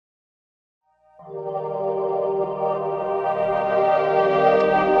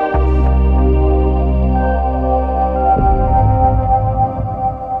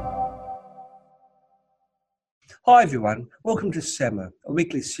Hi everyone, welcome to SAMA, a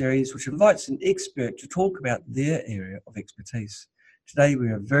weekly series which invites an expert to talk about their area of expertise. Today we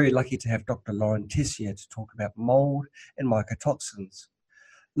are very lucky to have Dr. Lauren Tessier to talk about mould and mycotoxins.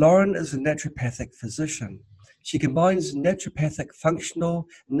 Lauren is a naturopathic physician. She combines naturopathic functional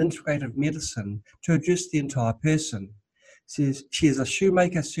and integrative medicine to address the entire person. She is a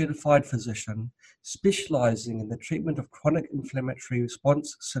Shoemaker certified physician specializing in the treatment of chronic inflammatory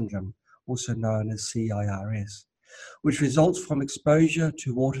response syndrome, also known as CIRS, which results from exposure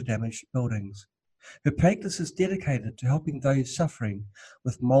to water-damaged buildings. Her practice is dedicated to helping those suffering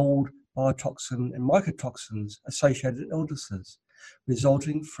with mold, biotoxin, and mycotoxins associated illnesses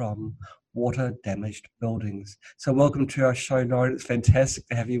resulting from water-damaged buildings. So welcome to our show, Lauren. It's fantastic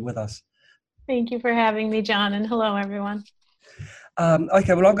to have you with us. Thank you for having me, John, and hello, everyone.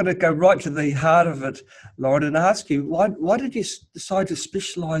 Okay, well, I'm going to go right to the heart of it, Lauren, and ask you, why did you decide to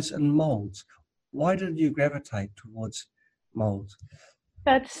specialize in molds? Why did you gravitate towards molds?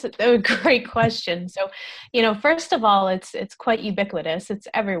 That's a great question. So, first of all, it's quite ubiquitous. It's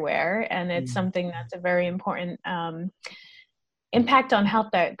everywhere, and it's something that's a very important impact on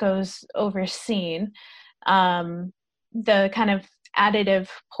health that goes overseen. The kind of additive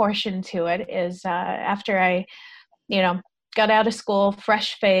portion to it is after I, got out of school,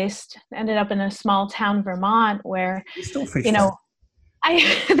 fresh-faced, ended up in a small town, Vermont, where, You're still fresh.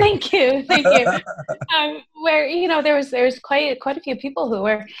 Thank you. Where there was quite a few people who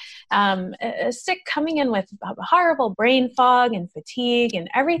were sick, coming in with horrible brain fog and fatigue, and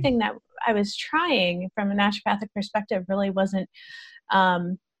everything that I was trying from a naturopathic perspective really wasn't,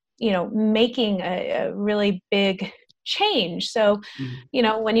 making a really big change. So,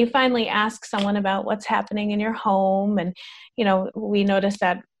 when you finally ask someone about what's happening in your home, and we noticed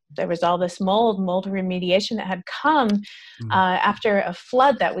that there was all this mold remediation that had come after a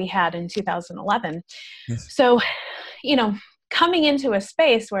flood that we had in 2011. Yes. So, coming into a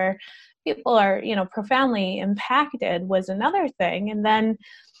space where people are, profoundly impacted was another thing. And then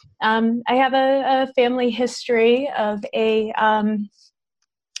I have a family history of a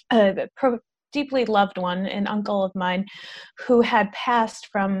deeply loved one, an uncle of mine, who had passed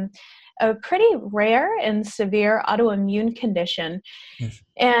from a pretty rare and severe autoimmune condition. Yes.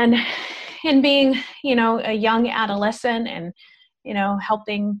 And in being, a young adolescent and,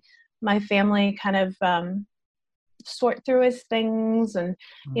 helping my family kind of sort through his things and,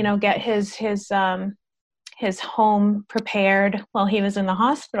 get his home prepared while he was in the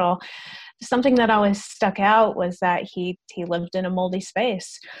hospital, something that always stuck out was that he lived in a moldy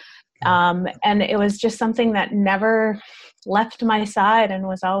space. And it was just something that never left my side and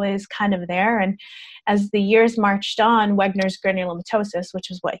was always kind of there. And as the years marched on, Wegener's granulomatosis,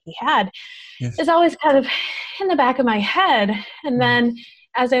 which is what he had, is always kind of in the back of my head. And then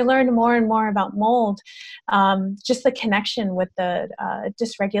as I learned more and more about mold, just the connection with the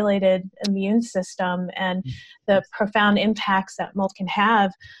dysregulated immune system and the profound impacts that mold can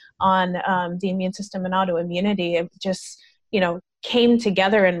have on the immune system and autoimmunity, it just, came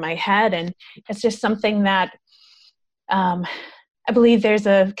together in my head. And it's just something that I believe there's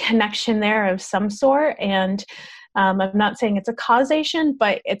a connection there of some sort. And I'm not saying it's a causation,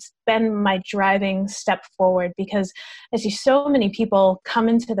 but it's been my driving step forward, because I see so many people come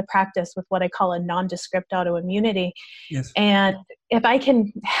into the practice with what I call a nondescript autoimmunity. Yes. And if I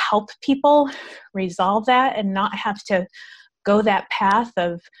can help people resolve that and not have to go that path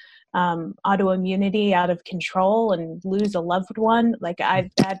of autoimmunity out of control and lose a loved one,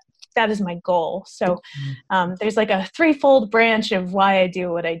 that is my goal. So there's like a threefold branch of why I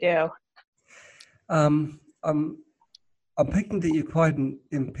do what I do. I'm picking that you're quite an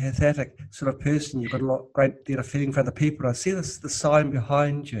empathetic sort of person. You've got a great deal of feeling for other people. I see the sign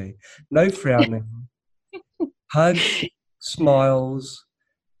behind you: no frowning, hugs, smiles,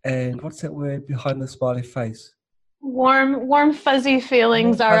 and what's that word behind the smiley face? Warm, fuzzy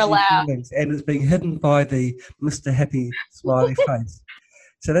feelings are allowed. And it's being hidden by the Mr. Happy smiley face.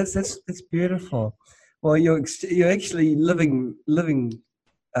 So that's beautiful. Well, you're actually living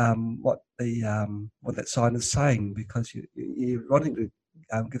what that sign is saying, because you're wanting to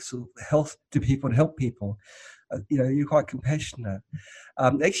give sort of health to people and help people. You're quite compassionate.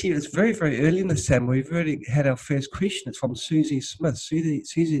 Actually, it's very, very early in the SAM. We've already had our first question. It's from Susie Smith. Susie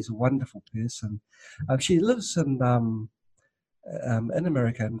is a wonderful person. She lives in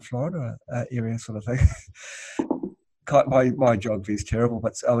America, in Florida area sort of thing. My geography is terrible,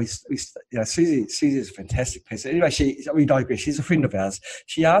 but Susie is a fantastic person. Anyway, we digress. She's a friend of ours.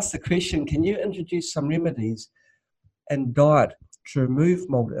 She asked the question: can you introduce some remedies and diet to remove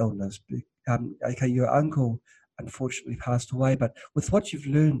mold illness? Okay, your uncle unfortunately passed away, but with what you've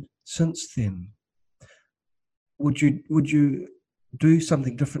learned since then, would you do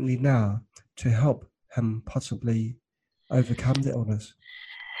something differently now to help him possibly overcome the illness?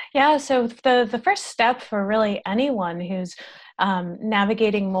 Yeah, so the first step for really anyone who's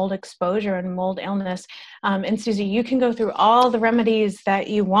navigating mold exposure and mold illness, and Susie, you can go through all the remedies that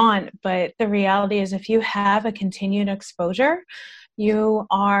you want, but the reality is if you have a continued exposure, you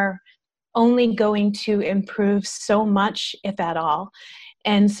are only going to improve so much, if at all.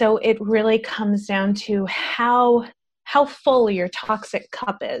 And so it really comes down to how full your toxic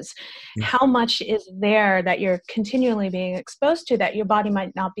cup is, Yes. how much is there that you're continually being exposed to that your body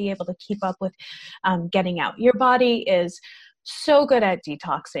might not be able to keep up with getting out. Your body is so good at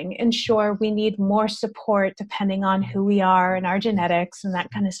detoxing, and sure, we need more support depending on who we are and our genetics and that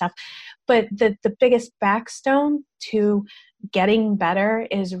kind of stuff. But the biggest backstone to getting better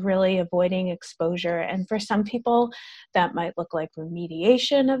is really avoiding exposure. And for some people, that might look like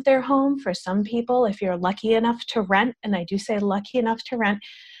remediation of their home. For some people, if you're lucky enough to rent, and I do say lucky enough to rent,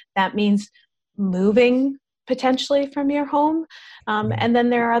 that means moving potentially from your home. And then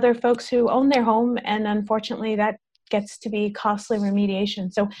there are other folks who own their home, and unfortunately that gets to be costly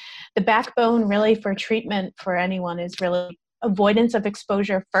remediation. So the backbone really for treatment for anyone is really avoidance of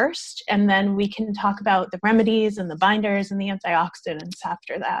exposure first, and then we can talk about the remedies and the binders and the antioxidants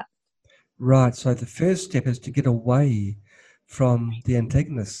after that. Right. So the first step is to get away from the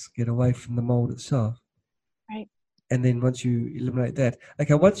antagonists, get away from the mold itself. Right. And then once you eliminate that,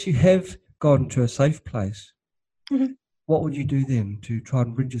 okay, once you have gone to a safe place, what would you do then to try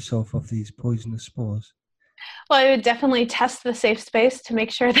and rid yourself of these poisonous spores? Well, I would definitely test the safe space to make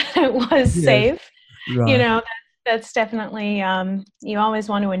sure that it was Yes. safe. You Right. know, that's definitely, you always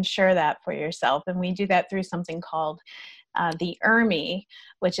want to ensure that for yourself. And we do that through something called the ERMI,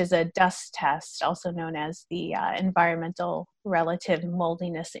 which is a dust test, also known as the Environmental Relative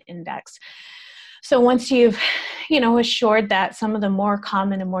Moldiness Index. So once you've, assured that some of the more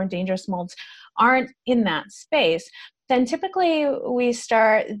common and more dangerous molds aren't in that space, then typically we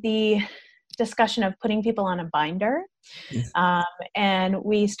start the discussion of putting people on a binder. Yes. And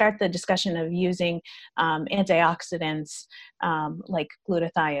we start the discussion of using antioxidants like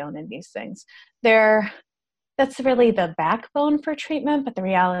glutathione and these things. That's really the backbone for treatment, but the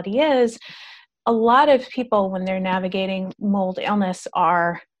reality is a lot of people, when they're navigating mold illness,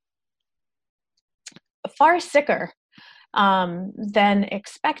 are far sicker than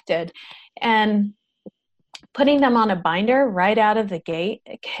expected. And putting them on a binder right out of the gate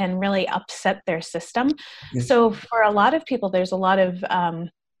can really upset their system. Yes. So for a lot of people, there's a lot of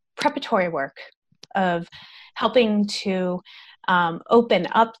preparatory work of helping to open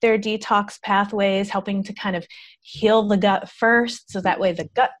up their detox pathways, helping to kind of heal the gut first, so that way the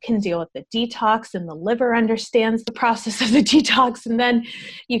gut can deal with the detox and the liver understands the process of the detox, and then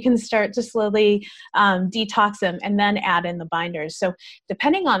you can start to slowly detox them and then add in the binders. So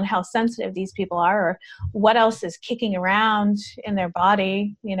depending on how sensitive these people are or what else is kicking around in their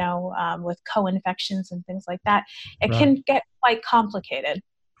body, with co-infections and things like that, it Right. can get quite complicated.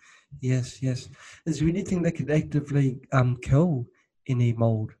 Yes, yes. Is there anything that could actively kill any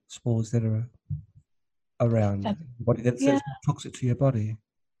mold spores that are around the body that's toxic to your body?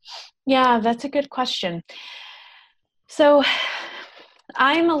 Yeah, that's a good question. So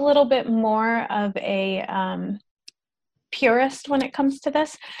I'm a little bit more of a purist when it comes to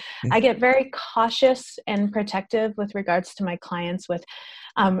this. Yes. I get very cautious and protective with regards to my clients with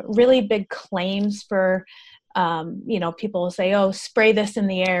really big claims for, people will say, oh, spray this in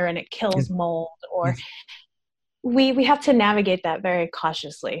the air and it kills mold, or we have to navigate that very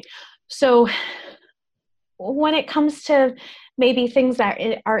cautiously. So when it comes to maybe things that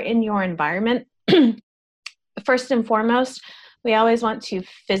are in your environment, first and foremost, we always want to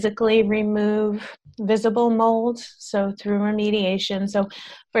physically remove visible mold, so through remediation. So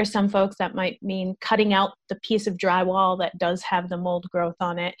for some folks, that might mean cutting out the piece of drywall that does have the mold growth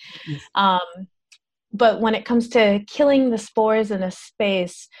on it. Yes. But when it comes to killing the spores in a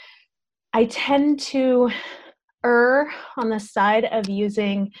space, I tend to err on the side of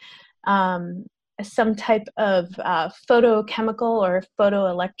using some type of photochemical or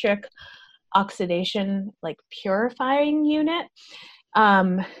photoelectric oxidation, like purifying unit.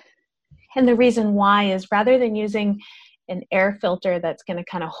 And the reason why is, rather than using an air filter that's going to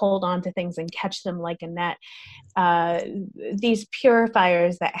kind of hold on to things and catch them like a net, these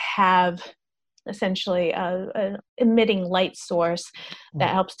purifiers that have essentially a emitting light source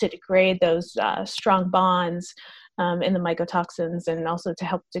that helps to degrade those strong bonds in the mycotoxins, and also to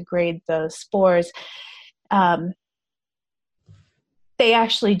help degrade the spores, they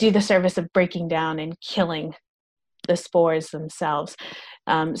actually do the service of breaking down and killing the spores themselves.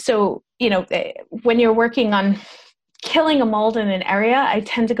 So, when you're working on killing a mold in an area, I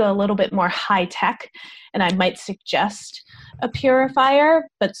tend to go a little bit more high tech, and I might suggest a purifier,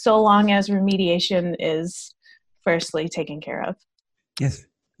 but so long as remediation is firstly taken care of. Yes,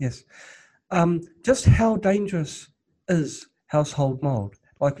 yes. Just how dangerous is household mold?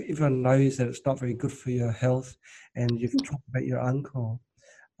 Like, everyone knows that it's not very good for your health, and you've talked about your uncle.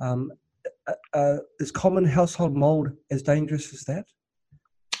 Is common household mold as dangerous as that?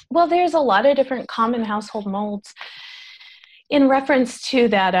 Well, there's a lot of different common household molds. In reference to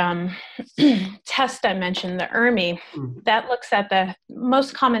that test I mentioned, the ERMI, that looks at the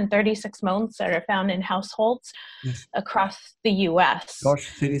most common 36 molds that are found in households across the U.S. Gosh,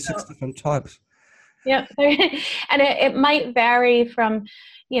 36 different types. Yep. And it might vary from,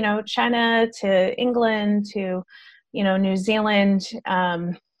 China to England to, New Zealand.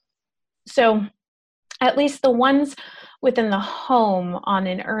 So at least the ones within the home on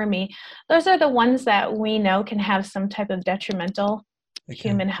an ERMI, those are the ones that we know can have some type of detrimental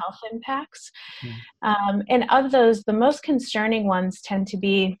human health impacts. And of those, the most concerning ones tend to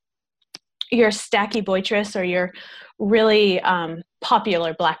be your Stachybotrys, or your really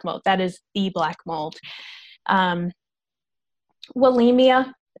popular black mold. That is the black mold.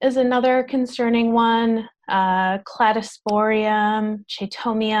 Wallemia is another concerning one, Cladosporium,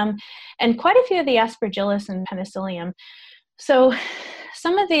 Chaetomium, and quite a few of the Aspergillus and Penicillium. So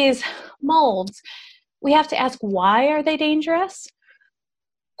some of these molds, we have to ask, why are they dangerous?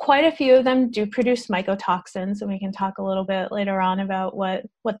 Quite a few of them do produce mycotoxins, and we can talk a little bit later on about what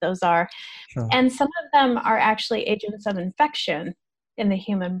those are. Sure. And some of them are actually agents of infection in the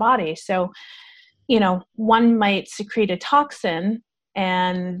human body. So, one might secrete a toxin,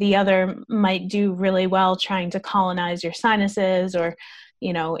 and the other might do really well trying to colonize your sinuses or,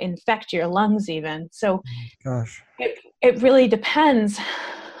 infect your lungs even. So it really depends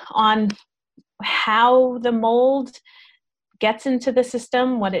on how the mold gets into the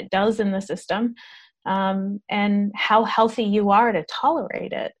system, what it does in the system, and how healthy you are to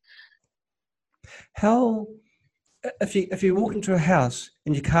tolerate it. If you walk into a house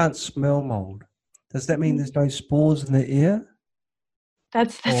and you can't smell mold, does that mean there's no spores in the air?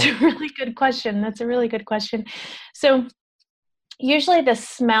 That's a really good question. That's a really good question. So usually the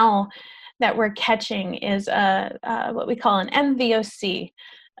smell that we're catching is what we call an MVOC,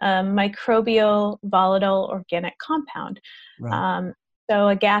 microbial volatile organic compound. Right. So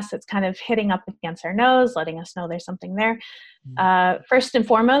a gas that's kind of hitting up against our nose, letting us know there's something there. First and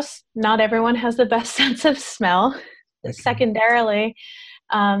foremost, not everyone has the best sense of smell. Okay. Secondarily,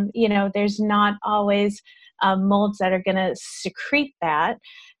 there's not always molds that are going to secrete that.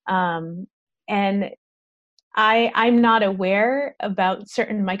 And I'm not aware about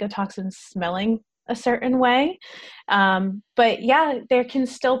certain mycotoxins smelling a certain way. But yeah, there can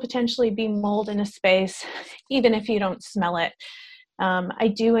still potentially be mold in a space, even if you don't smell it.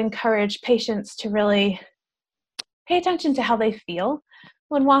 I do encourage patients to really pay attention to how they feel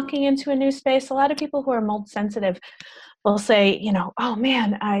when walking into a new space. A lot of people who are mold sensitive will say, oh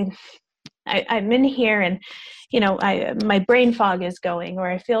man, I'm in here and, my brain fog is going, or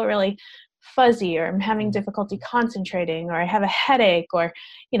I feel really fuzzy, or I'm having difficulty concentrating, or I have a headache, or,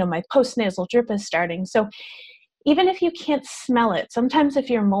 my postnasal drip is starting. So even if you can't smell it, sometimes if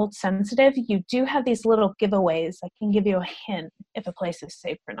you're mold sensitive, you do have these little giveaways that can give you a hint if a place is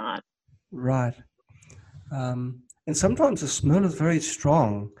safe or not. Right. And sometimes the smell is very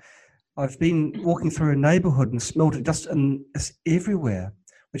strong. I've been walking through a neighborhood and smelled it it's everywhere,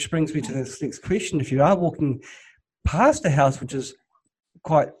 which brings me to this next question. If you are walking past a house which is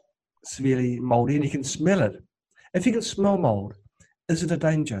quite severely moldy and you can smell it, if you can smell mold, is it a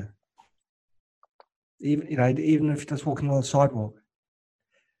danger? Even if you're just walking on the sidewalk,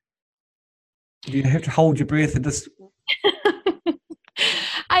 do you have to hold your breath and just?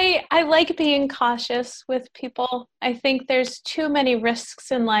 I like being cautious with people. I think there's too many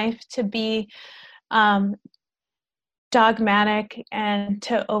risks in life to be dogmatic and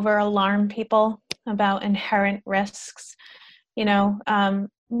to over alarm people about inherent risks.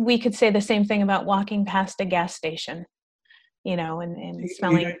 We could say the same thing about walking past a gas station. And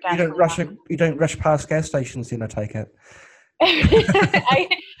smelling. You don't rush past gas stations, then I take it. I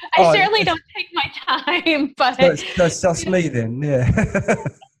certainly don't take my time, but that's just me then. Yeah.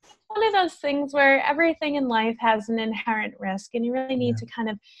 One of those things where everything in life has an inherent risk, and you really need to kind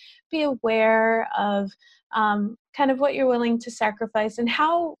of be aware of kind of what you're willing to sacrifice and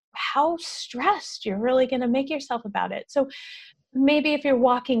how stressed you're really going to make yourself about it. So maybe if you're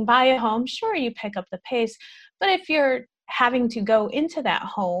walking by a home, sure, you pick up the pace, but if you're having to go into that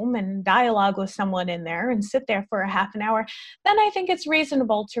home and dialogue with someone in there and sit there for a half an hour, then I think it's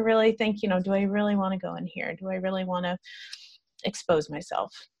reasonable to really think, do I really want to go in here? Do I really want to expose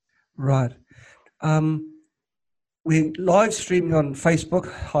myself? Right. We're live streaming on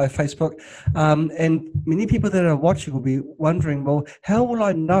Facebook. Hi, Facebook. And many people that are watching will be wondering, well, how will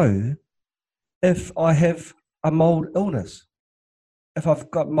I know if I have a mold illness? If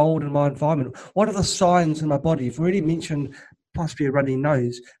I've got mold in my environment? What are the signs in my body? You've already mentioned possibly a runny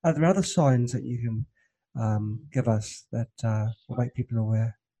nose. Are there other signs that you can give us that will make people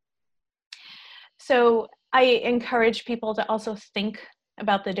aware? So I encourage people to also think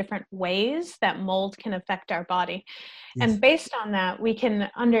about the different ways that mold can affect our body. Yes. And based on that, we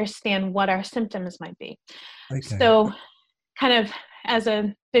can understand what our symptoms might be. Okay. So kind of as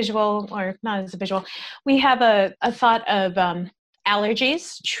a visual, or not as a visual, we have a thought of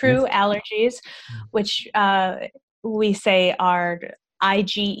allergies, true allergies, which we say are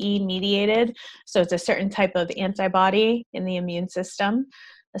IgE mediated. So it's a certain type of antibody in the immune system,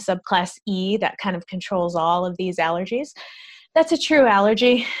 a subclass E that kind of controls all of these allergies. That's a true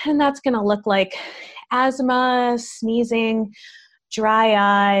allergy, and that's going to look like asthma, sneezing, dry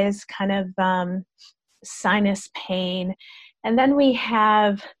eyes, kind of sinus pain. And then we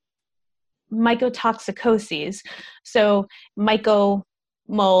have mycotoxicoses. So myco,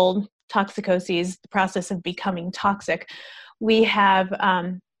 mold, toxicoses, the process of becoming toxic. We have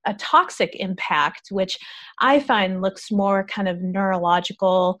a toxic impact, which I find looks more kind of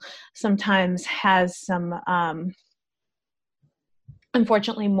neurological, sometimes has some,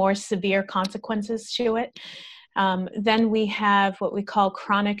 unfortunately, more severe consequences to it. Then we have what we call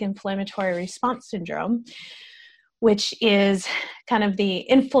chronic inflammatory response syndrome, which is kind of the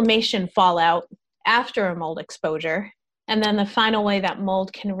inflammation fallout after a mold exposure. And then the final way that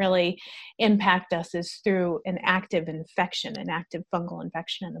mold can really impact us is through an active infection, an active fungal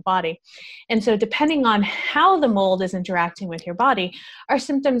infection in the body. And so depending on how the mold is interacting with your body, our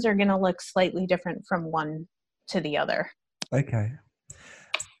symptoms are going to look slightly different from one to the other. Okay.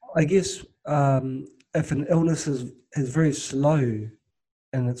 I guess if an illness is very slow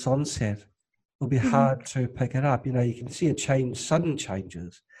in its onset, it'll be hard to pick it up. You can see a change, sudden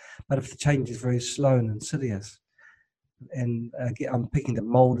changes, but if the change is very slow and insidious, and I'm picking the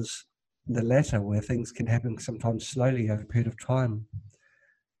mold as the latter, where things can happen sometimes slowly over a period of time.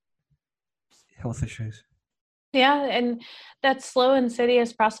 Health issues. Yeah, and that slow,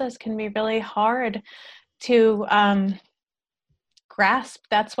 insidious process can be really hard to grasp.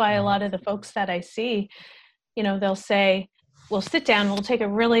 That's why a lot of the folks that I see, they'll say, we'll sit down, we'll take a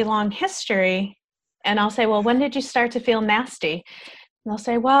really long history, and I'll say, well, when did you start to feel nasty? And they'll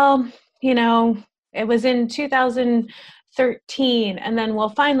say, well, it was in 2013, and then we'll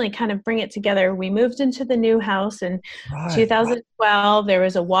finally kind of bring it together. We moved into the new house in 2012. There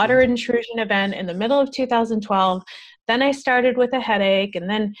was a water intrusion event in the middle of 2012. Then I started with a headache, and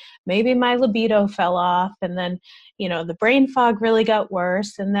then maybe my libido fell off, and then, the brain fog really got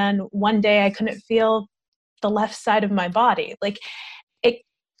worse. And then one day I couldn't feel the left side of my body. Like, it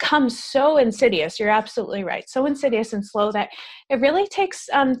comes so insidious. You're absolutely right. So insidious and slow that it really takes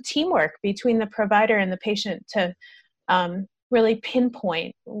teamwork between the provider and the patient to really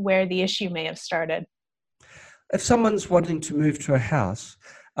pinpoint where the issue may have started. If someone's wanting to move to a house,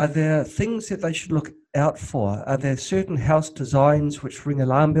 are there things that they should look out for? Are there certain house designs which ring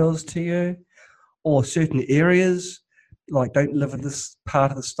alarm bells to you, or certain areas, like don't live in this part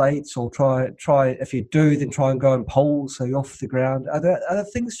of the States, or try if you do, then try and go on poles so you're off the ground? Are there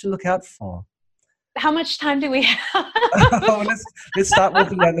things to look out for? How much time do we have? let's start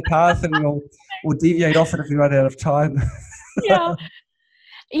walking down the path, and we'll deviate off it if we run out of time. Yeah.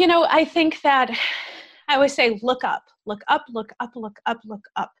 I think that I always say, look up, look up, look up, look up, look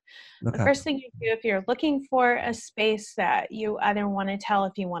up. The first thing you do, if you're looking for a space that you either want to tell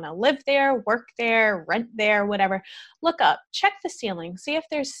if you want to live there, work there, rent there, whatever, look up, check the ceiling, see if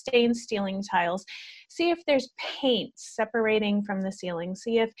there's stained ceiling tiles, see if there's paint separating from the ceiling,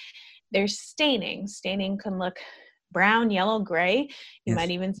 see if there's staining. Staining can look brown, yellow, gray. You might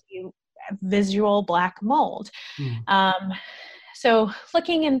even see visual black mold. So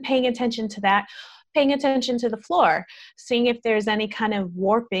looking and paying attention to that, paying attention to the floor, seeing if there's any kind of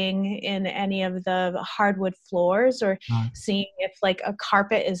warping in any of the hardwood floors, or seeing if like a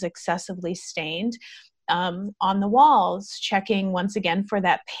carpet is excessively stained. On the walls, checking once again for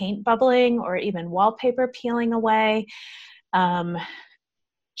that paint bubbling or even wallpaper peeling away.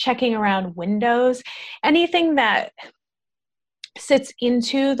 Checking around windows, anything that sits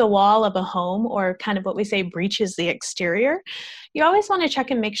into the wall of a home, or kind of what we say breaches the exterior, you always want to check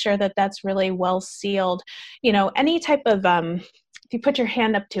and make sure that that's really well sealed. Any type of if you put your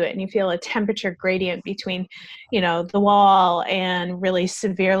hand up to it and you feel a temperature gradient between the wall and really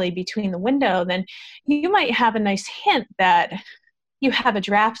severely between the window, then you might have a nice hint that you have a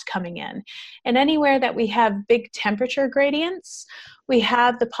draft coming in. And anywhere that we have big temperature gradients, we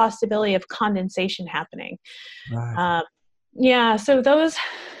have the possibility of condensation happening. Right. Yeah, so those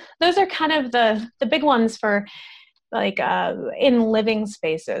are kind of the big ones for like in living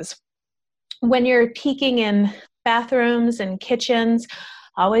spaces. When you're peeking in bathrooms and kitchens,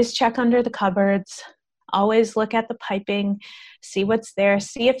 always check under the cupboards, always look at the piping, see what's there,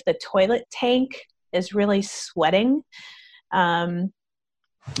 see if the toilet tank is really sweating.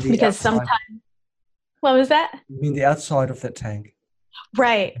 Because sometimes, what was that? You mean the outside of that tank?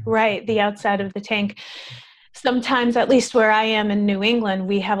 Right, the outside of the tank. Sometimes, at least where I am in New England,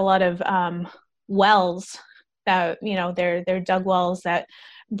 we have a lot of wells that, they're dug wells that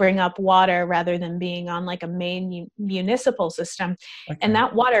bring up water rather than being on like a main municipal system. Okay. And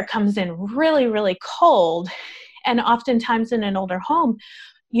that water comes in really, really cold. And oftentimes in an older home,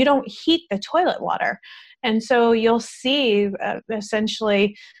 you don't heat the toilet water. And so you'll see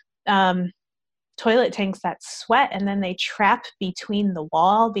essentially toilet tanks that sweat, and then they trap between the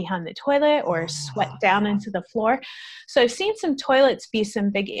wall behind the toilet or sweat down into the floor. So I've seen some toilets be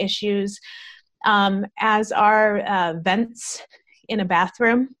some big issues, as are vents in a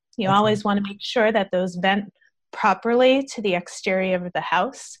bathroom. You always want to make sure that those vent properly to the exterior of the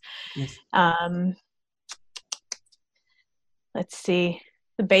house. Yes. Let's see.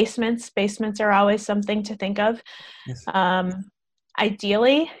 The basements are always something to think of. Yes.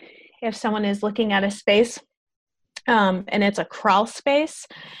 Ideally, if someone is looking at a space and it's a crawl space,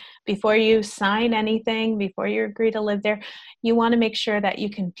 before you sign anything, before you agree to live there, you want to make sure that you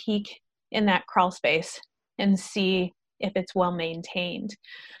can peek in that crawl space and see if it's well maintained.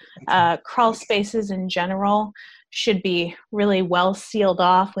 Crawl spaces in general should be really well sealed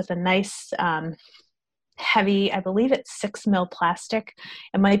off with a nice heavy, I believe it's 6 mil plastic.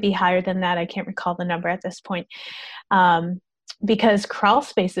 It might be higher than that. I can't recall the number at this point. Because crawl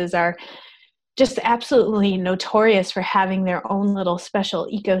spaces are just absolutely notorious for having their own little special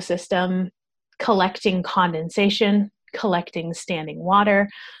ecosystem, collecting condensation, collecting standing water,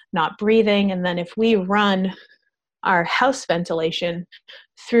 not breathing. And then if we run our house ventilation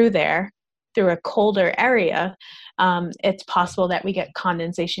through there, through a colder area, it's possible that we get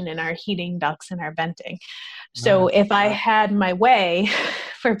condensation in our heating ducts and our venting. So if I had my way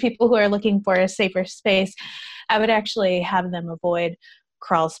for people who are looking for a safer space, I would actually have them avoid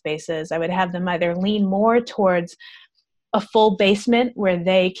crawl spaces. I would have them either lean more towards a full basement where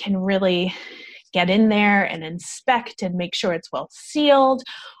they can really get in there and inspect and make sure it's well sealed,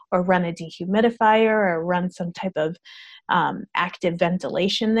 or run a dehumidifier, or run some type of active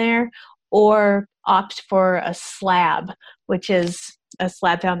ventilation there, or opt for a slab, which is a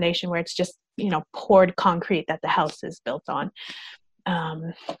slab foundation where it's just, poured concrete that the house is built on.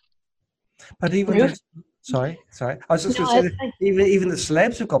 But even sorry, I was just going to say that even the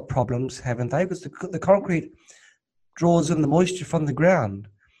slabs have got problems, haven't they? Because the concrete draws in the moisture from the ground.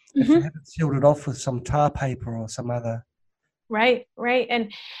 If you haven't sealed it off with some tar paper or some other. Right.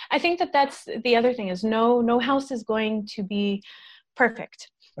 And I think that's the other thing is no house is going to be perfect.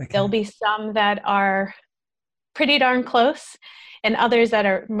 Okay. There'll be some that are pretty darn close, and others that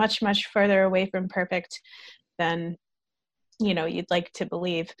are much, much further away from perfect than, you'd like to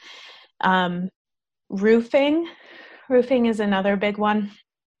believe. Roofing is another big one.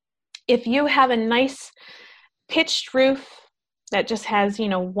 If you have a nice pitched roof that just has,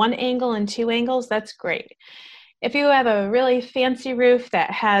 one angle and 2 angles, that's great. If you have a really fancy roof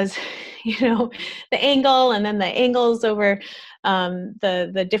that has, the angle and then the angles over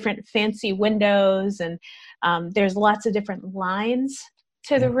the different fancy windows, and there's lots of different lines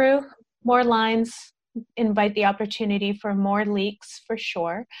to the roof. More lines invite the opportunity for more leaks for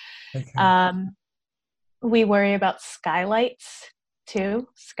sure. Okay. We worry about skylights too.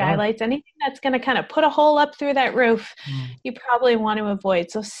 Skylights, anything that's going to kind of put a hole up through that roof, you probably want to avoid.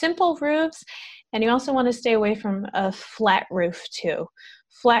 So simple roofs. And you also want to stay away from a flat roof too.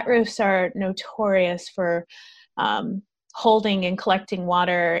 Flat roofs are notorious for holding and collecting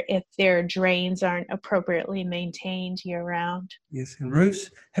water if their drains aren't appropriately maintained year round. Yes, and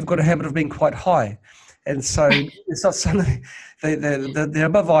roofs have got a habit of being quite high. And so it's not something, they're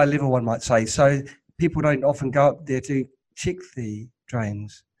above eye level, one might say. So people don't often go up there to check the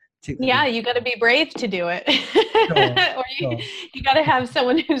drains. You got to be brave to do it. Or you got to have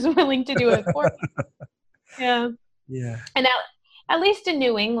someone who's willing to do it for you. Yeah. And now at least in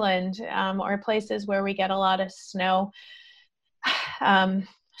New England, or places where we get a lot of snow,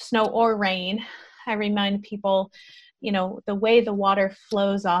 snow or rain, I remind people, the way the water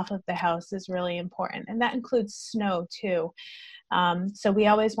flows off of the house is really important. And that includes snow too. So we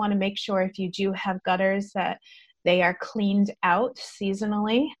always want to make sure if you do have gutters that they are cleaned out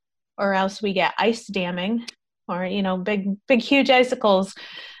seasonally, or else we get ice damming, or, big, huge icicles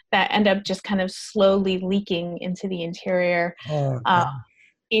that end up just kind of slowly leaking into the interior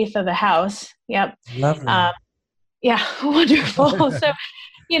teeth of the house. Yep. Lovely. Yeah, wonderful. So,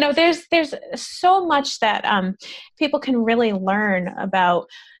 there's so much that people can really learn about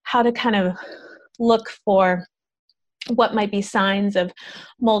how to kind of look for what might be signs of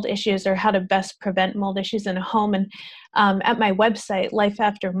mold issues, or how to best prevent mold issues in a home. And at my website, Life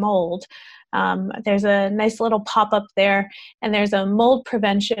After Mold, there's a nice little pop-up there, and there's a Mold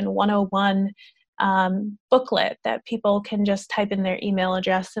Prevention 101 booklet that people can just type in their email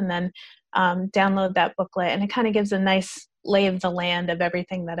address and then download that booklet. And it kind of gives a nice lay of the land of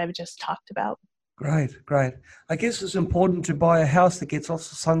everything that I've just talked about. Great. I guess it's important to buy a house that gets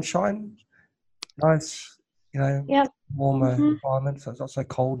lots of sunshine. Nice, Yep. warmer environment, so it's not so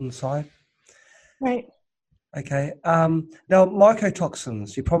cold inside. Right. Okay. Now,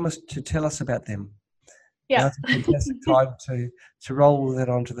 mycotoxins, you promised to tell us about them. Yeah. Now's a fantastic time to roll that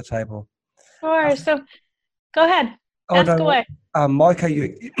onto the table. Sure. So go ahead. Ask away. Myco,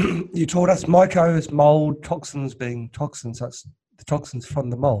 you taught us myco is mold, toxins being toxins. That's the toxins from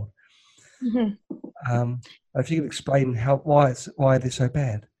the mold. If you could explain why they're so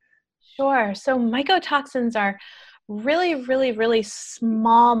bad. Sure. So mycotoxins are really, really, really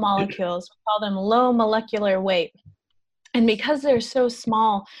small molecules. We call them low molecular weight. And because they're so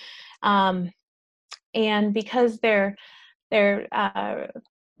small, and because they're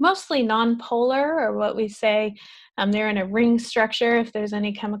mostly nonpolar, or what we say, they're in a ring structure, if there's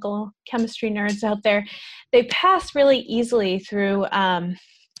any chemistry nerds out there, they pass really easily through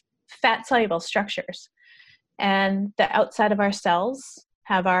fat-soluble structures. And the outside of our cells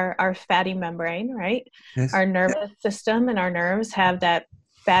have our fatty membrane, right? Yes. Our nervous system and our nerves have that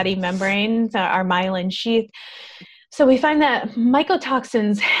fatty membrane, our myelin sheath. So we find that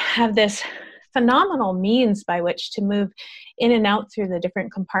mycotoxins have this phenomenal means by which to move in and out through the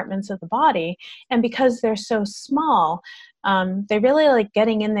different compartments of the body. And because they're so small, they really like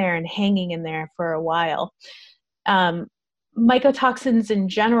getting in there and hanging in there for a while. Mycotoxins in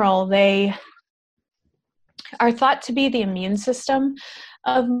general, they are thought to be the immune system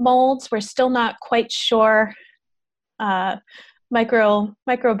of molds. We're still not quite sure,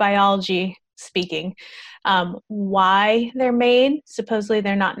 microbiology speaking, why they're made. Supposedly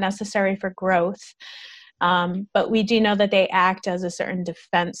they're not necessary for growth, but we do know that they act as a certain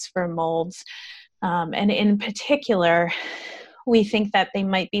defense for molds. And in particular, we think that they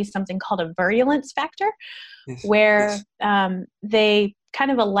might be something called a virulence factor, where they kind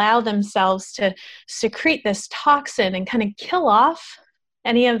of allow themselves to secrete this toxin and kind of kill off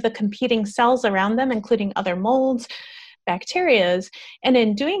any of the competing cells around them, including other molds, bacterias. And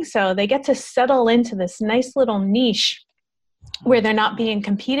in doing so, they get to settle into this nice little niche where they're not being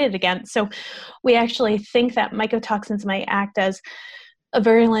competed against. So we actually think that mycotoxins might act as a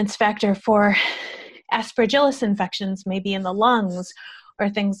virulence factor for Aspergillus infections, maybe in the lungs or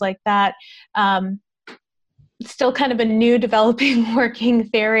things like that. Still kind of a new developing working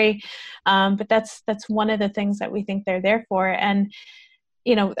theory, but that's one of the things that we think they're there for. And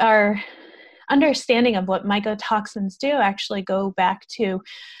our understanding of what mycotoxins do actually go back to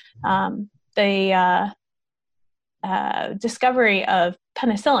the discovery of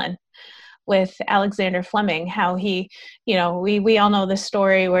penicillin with Alexander Fleming. How he, we all know the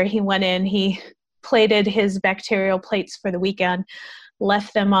story where he went in, he plated his bacterial plates for the weekend,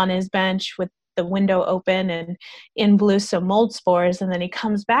 left them on his bench with the window open, and in blew some mold spores. And then he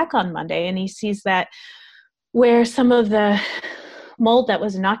comes back on Monday and he sees that where some of the mold that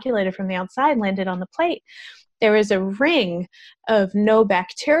was inoculated from the outside landed on the plate, there is a ring of no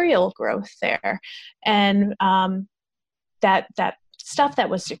bacterial growth there. And that stuff that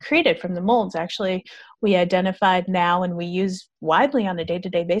was secreted from the molds, actually, we identified now and we use widely on a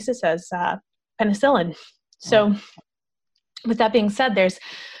day-to-day basis as penicillin. So with that being said, there's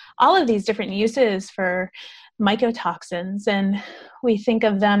all of these different uses for mycotoxins, and we think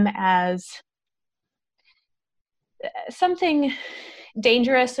of them as something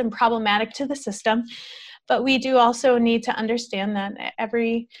dangerous and problematic to the system. But we do also need to understand that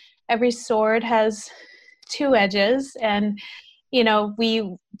every sword has two edges, and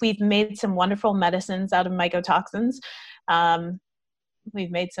we've made some wonderful medicines out of mycotoxins.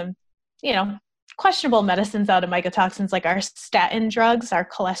 We've made some, questionable medicines out of mycotoxins, like our statin drugs, our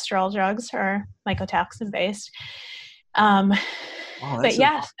cholesterol drugs are mycotoxin based. Oh, But that's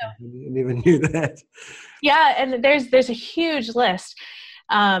yeah, I never knew that. yeah, and there's a huge list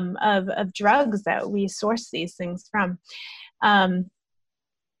of drugs that we source these things from.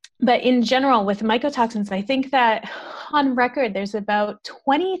 But in general, with mycotoxins, I think that on record, there's about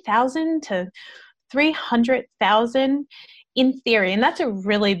 20,000 to 300,000 in theory, and that's a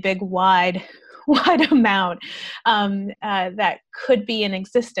really big, wide amount that could be in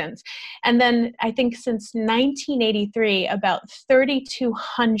existence. And then I think since 1983, about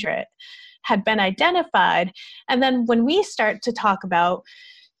 3,200 had been identified. And then when we start to talk about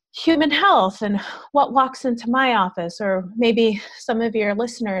human health and what walks into my office, or maybe some of your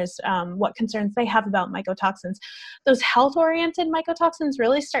listeners, what concerns they have about mycotoxins, those health-oriented mycotoxins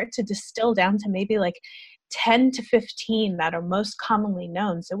really start to distill down to maybe like 10 to 15 that are most commonly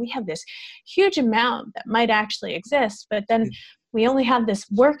known. So we have this huge amount that might actually exist, but then we only have this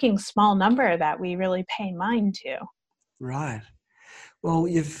working small number that we really pay mind to. Right. Well,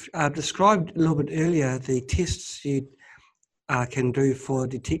 you've described a little bit earlier the tests you can do for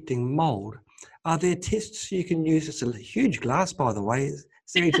detecting mold. Are there tests you can use? It's a huge glass, by the way.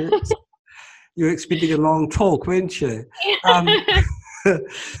 You're expecting a long talk, weren't you?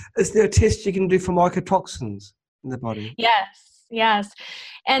 Is there a test you can do for mycotoxins in the body? Yes.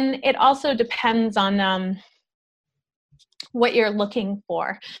 And it also depends on what you're looking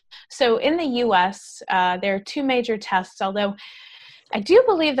for. So in the US, there are two major tests, although I do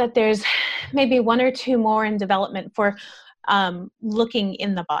believe that there's maybe one or two more in development for looking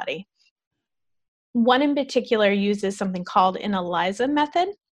in the body. One in particular uses something called an ELISA method,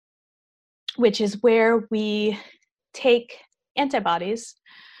 which is where we take antibodies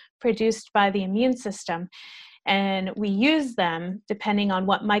produced by the immune system, and we use them, depending on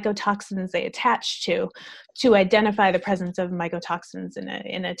what mycotoxins they attach to identify the presence of mycotoxins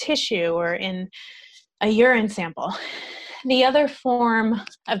in a tissue or in a urine sample. The other form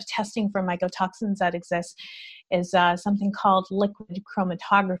of testing for mycotoxins that exists is something called liquid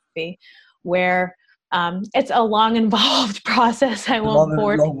chromatography, where it's a long, involved process. I won't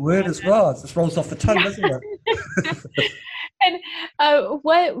bore you. Long word as well. It just rolls off the tongue, doesn't it? And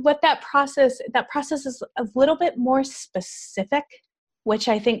what that process is a little bit more specific, which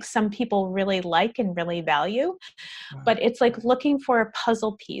I think some people really like and really value. Right. But it's like looking for a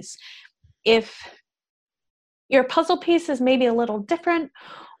puzzle piece. If your puzzle piece is maybe a little different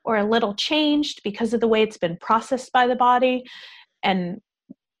or a little changed because of the way it's been processed by the body, and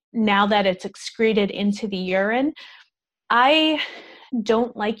now that it's excreted into the urine, I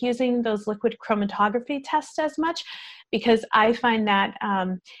don't like using those liquid chromatography tests as much, because I find that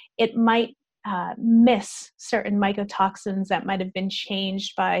it might miss certain mycotoxins that might have been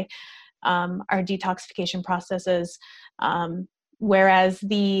changed by our detoxification processes, whereas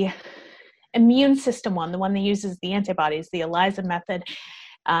the immune system one, the one that uses the antibodies, the ELISA method,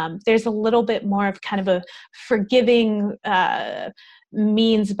 there's a little bit more of kind of a forgiving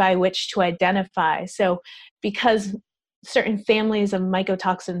means by which to identify. So because certain families of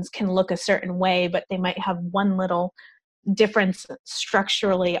mycotoxins can look a certain way, but they might have one little difference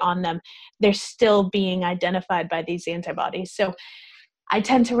structurally on them, they're still being identified by these antibodies. So I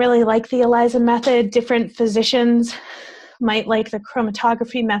tend to really like the ELISA method. Different physicians might like the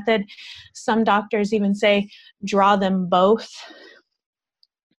chromatography method. Some doctors even say draw them both.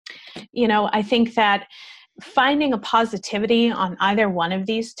 You know, I think that finding a positivity on either one of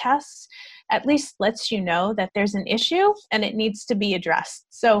these tests at least lets you know that there's an issue and it needs to be addressed.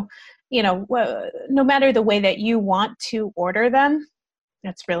 So, you know, no matter the way that you want to order them,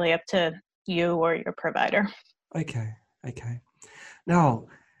 it's really up to you or your provider. Okay. Now,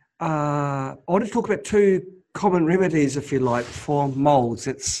 I want to talk about two common remedies, if you like, for molds.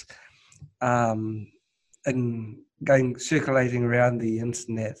 It's circulating around the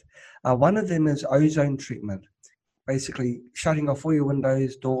internet. One of them is ozone treatment, basically shutting off all your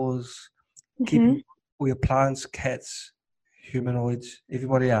windows, doors, keeping all your plants, cats, humanoids,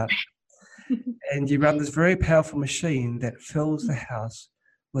 everybody out. And you run this very powerful machine that fills the house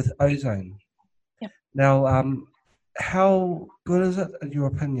with ozone. Yep. Now, how good is it in your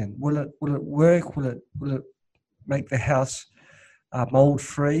opinion? Will it work? Will it make the house mold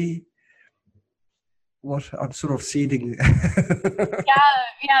free? What I'm sort of seeding.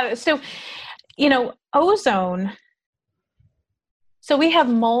 Yeah. So, you know, ozone. So we have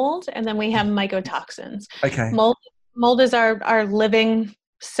mold and then we have mycotoxins. Okay. Mold is our living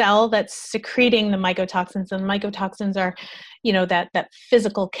cell that's secreting the mycotoxins, and mycotoxins are, that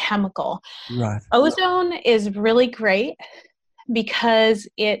physical chemical. Right. Ozone is really great because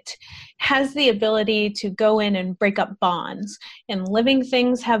it has the ability to go in and break up bonds. And living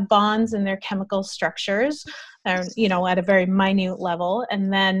things have bonds in their chemical structures, at a very minute level.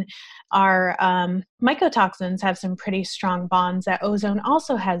 And then our mycotoxins have some pretty strong bonds that ozone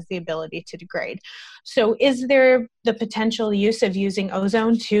also has the ability to degrade. So is there the potential use of using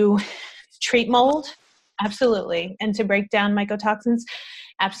ozone to treat mold? Absolutely. And to break down mycotoxins?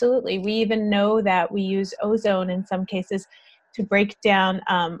 Absolutely. We even know that we use ozone in some cases to break down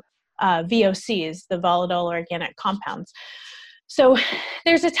VOCs, the volatile organic compounds. So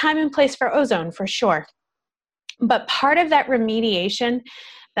there's a time and place for ozone for sure. But part of that remediation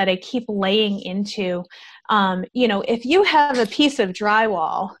that I keep laying into, if you have a piece of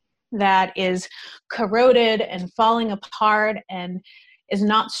drywall that is corroded and falling apart and is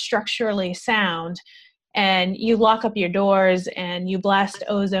not structurally sound, and you lock up your doors and you blast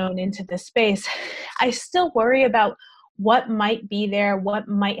ozone into the space, I still worry about what might be there, what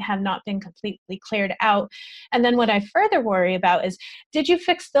might have not been completely cleared out. And then what I further worry about is, did you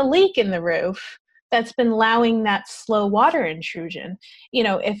fix the leak in the roof that's been allowing that slow water intrusion?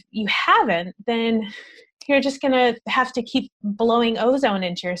 If you haven't, then you're just going to have to keep blowing ozone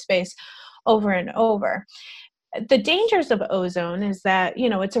into your space over and over. The dangers of ozone is that,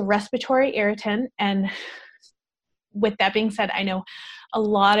 it's a respiratory irritant. And with that being said, I know a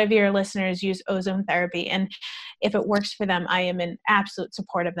lot of your listeners use ozone therapy, and if it works for them, I am in absolute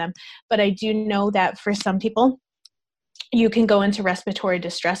support of them. But I do know that for some people, you can go into respiratory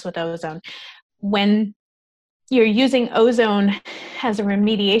distress with ozone. When you're using ozone as a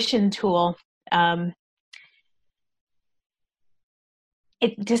remediation tool,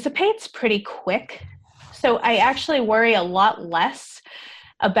 it dissipates pretty quick. So I actually worry a lot less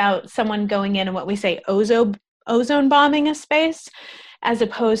about someone going in and what we say ozone bombing a space, as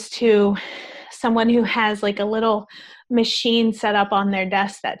opposed to someone who has like a little machine set up on their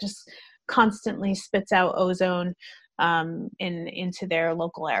desk that just constantly spits out ozone into their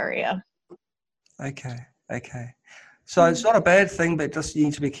local area. Okay. So it's not a bad thing, but just you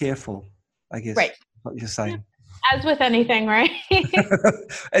need to be careful, I guess. Right. What you're saying. As with anything, right?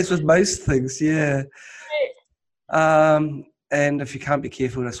 As with most things, yeah. And if you can't be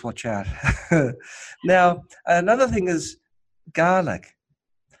careful, just watch out. Now, another thing is garlic.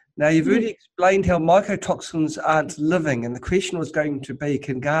 Now, you've already explained how mycotoxins aren't living, and the question was going to be,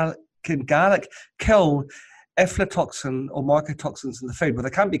 can garlic kill aflatoxin or mycotoxins in the food? Well, they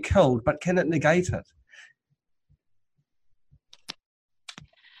can't be killed, but can it negate it?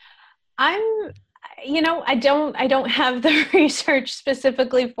 I don't have the research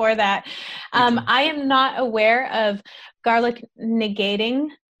specifically for that. I am not aware of garlic negating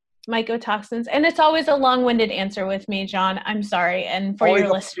mycotoxins, and it's always a long-winded answer with me, John. I'm sorry, and for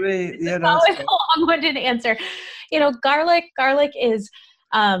your listeners, it's always a long-winded answer. Garlic is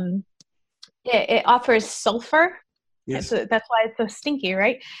it offers sulfur. Yes. That's why it's so stinky,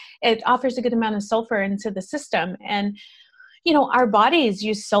 right? It offers a good amount of sulfur into the system, and our bodies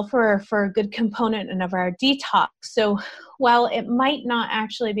use sulfur for a good component of our detox. So while it might not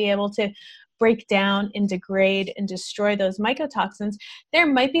actually be able to break down and degrade and destroy those mycotoxins, there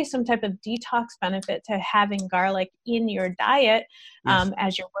might be some type of detox benefit to having garlic in your diet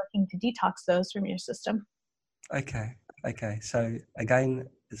as you're working to detox those from your system. Okay. So again,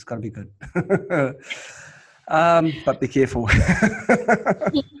 it's got to be good. But be careful.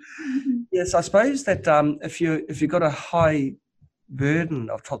 Yes, I suppose that if you've got a high burden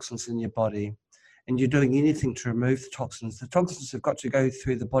of toxins in your body and you're doing anything to remove the toxins have got to go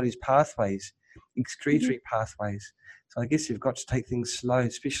through the body's pathways, excretory pathways. So I guess you've got to take things slow,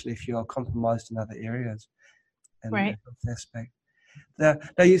 especially if you are compromised in other areas. And right. That aspect.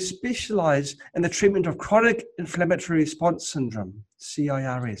 Now you specialize in the treatment of chronic inflammatory response syndrome,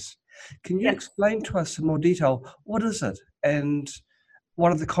 CIRS. Can you explain to us in more detail, what is it and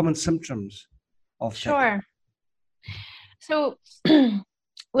what are the common symptoms of that? Sure. So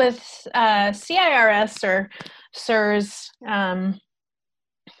with CIRS or SIRS,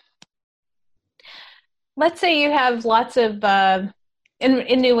 let's say you have lots of,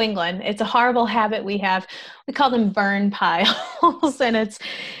 in New England, it's a horrible habit we have. We call them burn piles. And it's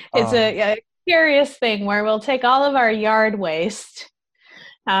a curious thing where we'll take all of our yard waste.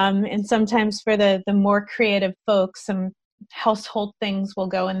 And sometimes for the more creative folks, some household things will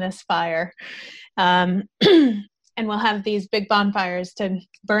go in this fire. And we'll have these big bonfires to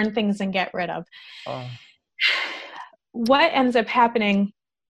burn things and get rid of. What ends up happening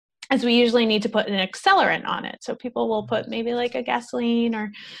is we usually need to put an accelerant on it. So people will put maybe like a gasoline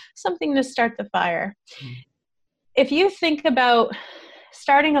or something to start the fire. If you think about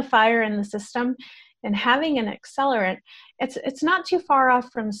starting a fire in the system, and having an accelerant, it's not too far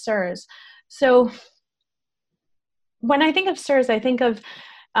off from SIRS. So when I think of SIRS, I think of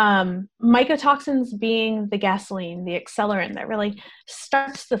mycotoxins being the gasoline, the accelerant that really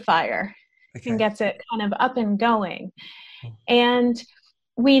starts the fire and gets it kind of up and going. And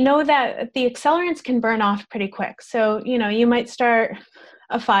we know that the accelerants can burn off pretty quick. So, you might start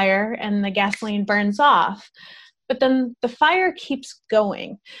a fire and the gasoline burns off, but then the fire keeps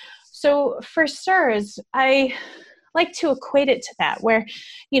going. So for SIRS, I like to equate it to that, where,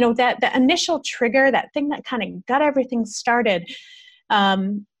 that the initial trigger, that thing that kind of got everything started,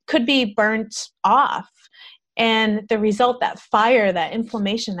 could be burnt off. And the result, that fire, that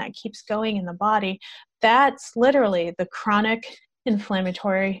inflammation that keeps going in the body, that's literally the chronic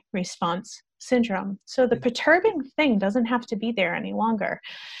inflammatory response syndrome. So the perturbing thing doesn't have to be there any longer.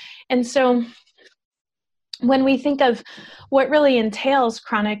 And so when we think of what really entails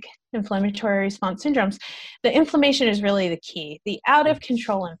chronic inflammatory response syndromes, the inflammation is really the key, the out of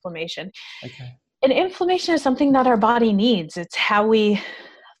control inflammation. And inflammation is something that our body needs. It's how we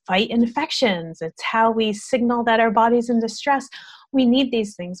fight infections. It's how we signal that our body's in distress. We need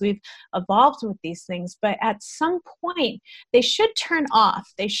these things. We've evolved with these things, but at some point they should turn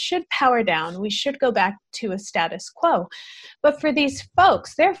off. They should power down. We should go back to a status quo. But for these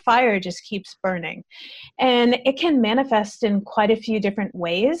folks, their fire just keeps burning, and it can manifest in quite a few different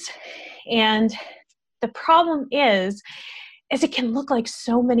ways. And the problem is it can look like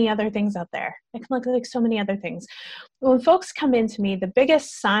so many other things out there. It can look like so many other things. When folks come into me, the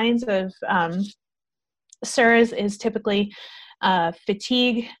biggest signs of SIRS is typically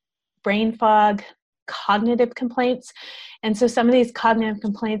fatigue, brain fog, cognitive complaints. And so some of these cognitive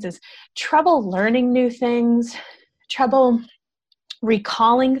complaints is trouble learning new things, trouble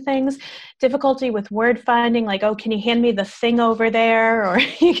recalling things, difficulty with word finding, like, oh, can you hand me the thing over there? Or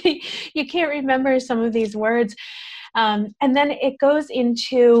you can't remember some of these words. And then it goes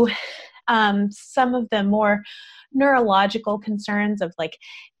into some of the more neurological concerns of like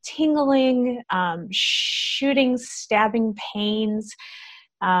tingling, shooting, stabbing pains.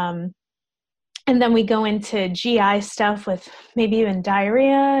 And then we go into GI stuff with maybe even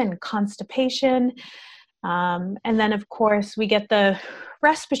diarrhea and constipation. And then, of course, we get the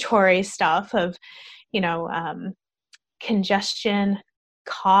respiratory stuff of, congestion,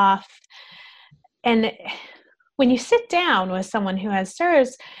 cough. And when you sit down with someone who has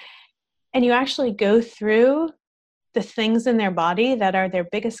SIRS and you actually go through the things in their body that are their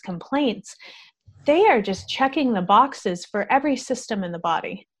biggest complaints, they are just checking the boxes for every system in the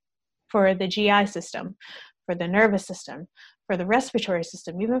body, for the GI system, for the nervous system, for the respiratory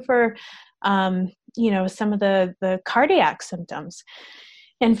system, even for, some of the cardiac symptoms.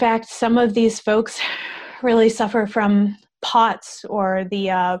 In fact, some of these folks really suffer from POTS, or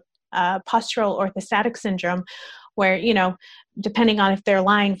the postural orthostatic syndrome, where, depending on if they're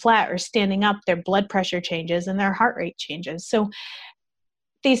lying flat or standing up, their blood pressure changes and their heart rate changes. So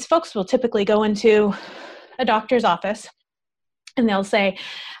these folks will typically go into a doctor's office and they'll say,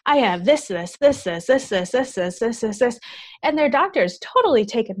 I have this, and their doctor is totally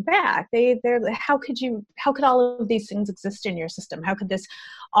taken back. They're how could all of these things exist in your system? How could this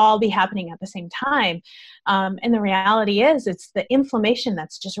all be happening at the same time? And the reality is, it's the inflammation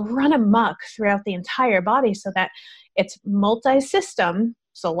that's just run amok throughout the entire body, so that it's multi-system,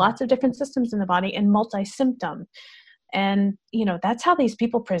 so lots of different systems in the body, and multi-symptom. And, that's how these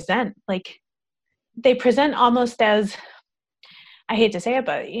people present. Like, they present almost as, I hate to say it,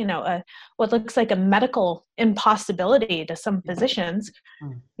 but, what looks like a medical impossibility to some physicians,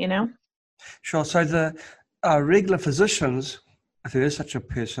 Sure. So the regular physicians, if there is such a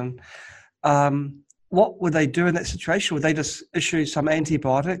person, what would they do in that situation? Would they just issue some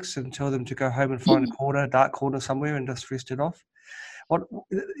antibiotics and tell them to go home and find a dark corner somewhere and just rest it off? What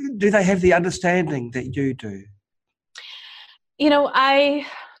do they have the understanding that you do?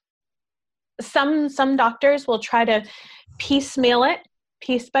 Some doctors will try to piecemeal it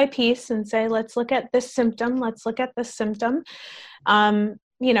piece by piece and say, let's look at this symptom, and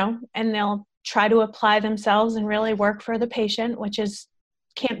they'll try to apply themselves and really work for the patient, which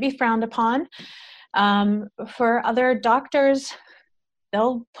can't be frowned upon. For other doctors,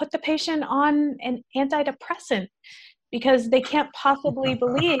 they'll put the patient on an antidepressant because they can't possibly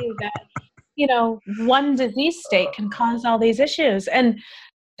believe that, one disease state can cause all these issues. And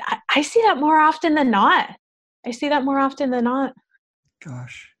I see that more often than not.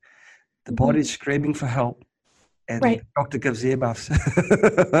 Gosh, the body's screaming for help, and the doctor gives earmuffs.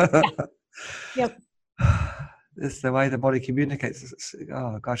 Yep. That's the way the body communicates.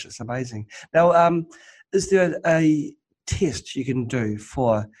 It's amazing. Now, is there a test you can do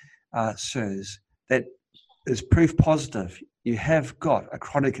for SIRS that is proof positive you have got a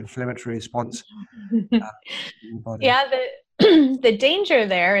chronic inflammatory response in your body. Yeah, the danger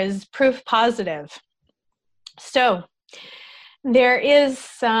there is proof positive. So there is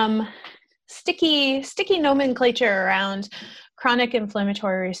some sticky nomenclature around chronic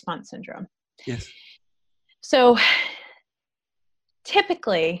inflammatory response syndrome. Yes. So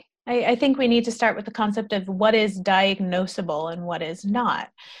typically, I think we need to start with the concept of what is diagnosable and what is not.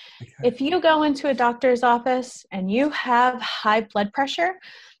 Okay. If you go into a doctor's office and you have high blood pressure,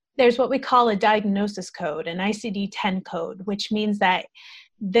 there's what we call a diagnosis code, an ICD-10 code, which means that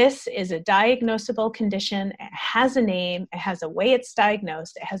this is a diagnosable condition. It has a name, it has a way it's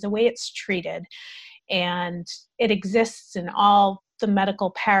diagnosed, it has a way it's treated, and it exists in all the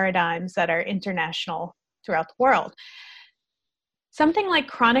medical paradigms that are international throughout the world. Something like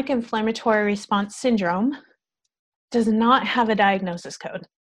chronic inflammatory response syndrome does not have a diagnosis code.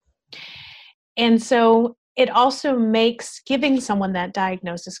 And so it also makes giving someone that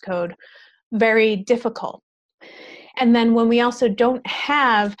diagnosis code very difficult. And then when we also don't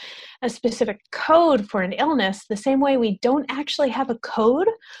have a specific code for an illness, the same way we don't actually have a code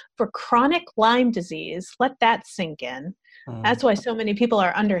for chronic Lyme disease, let that sink in. That's why so many people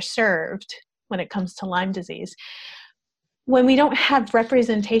are underserved when it comes to Lyme disease. When we don't have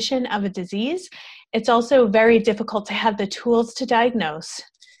representation of a disease, it's also very difficult to have the tools to diagnose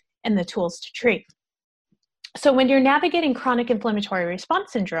and the tools to treat. So when you're navigating chronic inflammatory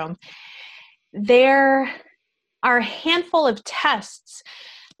response syndrome, there are a handful of tests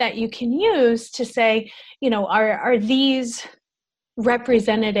that you can use to say, are these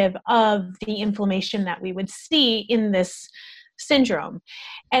representative of the inflammation that we would see in this syndrome?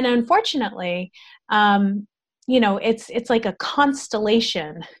 And unfortunately, it's like a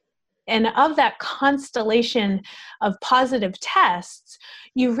constellation. And of that constellation of positive tests,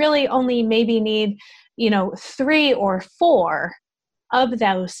 you really only maybe need, 3 or 4 of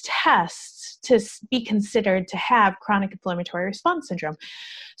those tests to be considered to have chronic inflammatory response syndrome.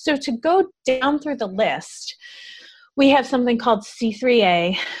 So to go down through the list, we have something called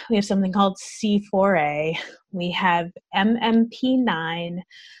C3A, we have something called C4A, we have MMP9,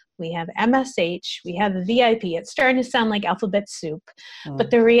 we have MSH, we have the VIP. It's starting to sound like alphabet soup, but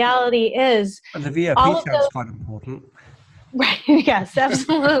the reality is... And the VIP sounds quite important. Right, yes,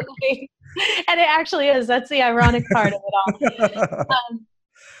 absolutely. And it actually is. That's the ironic part of it all.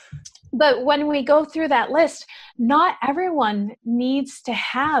 But when we go through that list, not everyone needs to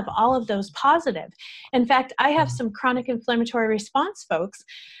have all of those positive. In fact, I have some chronic inflammatory response folks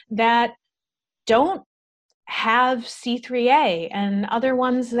that don't have C3A and other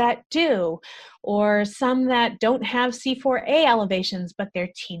ones that do, or some that don't have C4A elevations, but their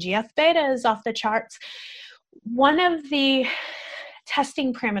TGF-beta is off the charts. One of the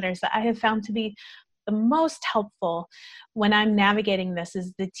testing parameters that I have found to be the most helpful when I'm navigating this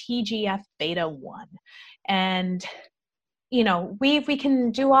is the TGF-beta 1. And, we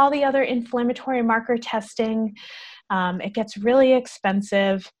can do all the other inflammatory marker testing. It gets really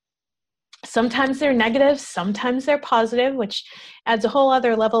expensive. Sometimes they're negative, sometimes they're positive, which adds a whole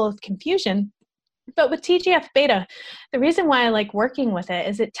other level of confusion. But with TGF-beta, the reason why I like working with it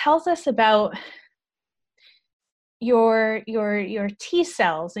is it tells us about your T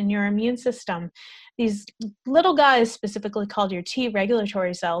cells in your immune system, these little guys specifically called your T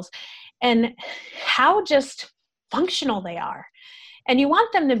regulatory cells, and how just functional they are. And you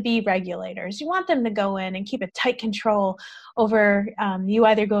want them to be regulators. You want them to go in and keep a tight control over you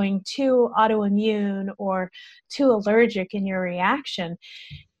either going too autoimmune or too allergic in your reaction.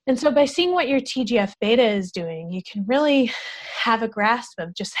 And so by seeing what your TGF-beta is doing, you can really have a grasp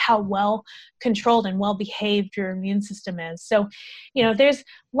of just how well controlled and well behaved your immune system is. So, there's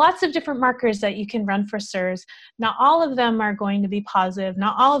lots of different markers that you can run for SIRS. Not all of them are going to be positive.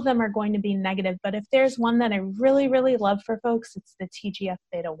 Not all of them are going to be negative. But if there's one that I really, really love for folks, it's the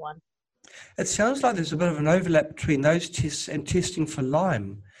TGF-beta 1. It sounds like there's a bit of an overlap between those tests and testing for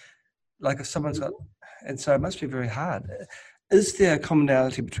Lyme. Like if someone's got, and so it must be very hard. Is there a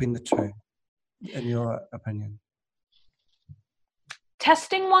commonality between the two, in your opinion?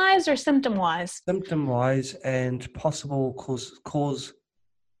 Testing-wise or symptom-wise? Symptom-wise and possible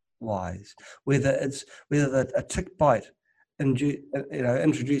cause-wise. Whether a tick bite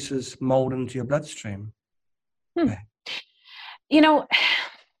introduces mold into your bloodstream. Okay.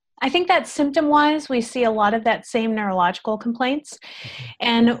 I think that symptom-wise, we see a lot of that same neurological complaints.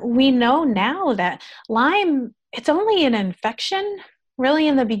 And we know now that Lyme, it's only an infection really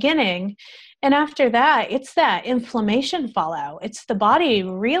in the beginning. And after that, it's that inflammation fallout. It's the body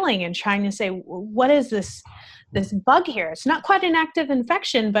reeling and trying to say, what is this bug here? It's not quite an active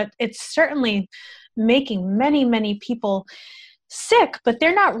infection, but it's certainly making many, many people sick, but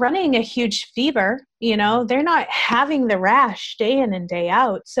they're not running a huge fever, they're not having the rash day in and day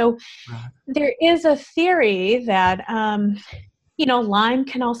out. So there is a theory that, Lyme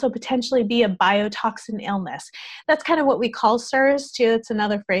can also potentially be a biotoxin illness. That's kind of what we call SIRS too. It's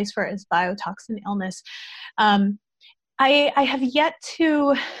another phrase for it, is biotoxin illness. I have yet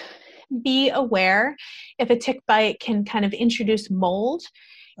to be aware if a tick bite can kind of introduce mold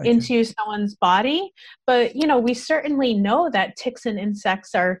into someone's body. But, we certainly know that ticks and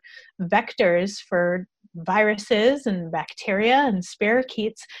insects are vectors for viruses and bacteria and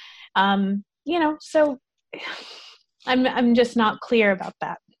spirochetes. So I'm just not clear about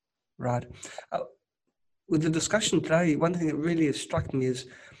that. Right. With the discussion today, one thing that really has struck me is,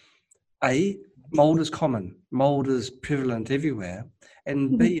 mold is common. Mold is prevalent everywhere.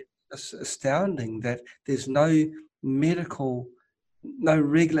 And B, it's astounding that there's no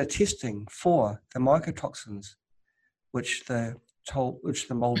regular testing for the mycotoxins which the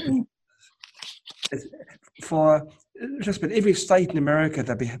mold for just about every state in America.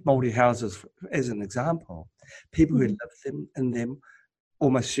 There'll be moldy houses, as an example. People who live in them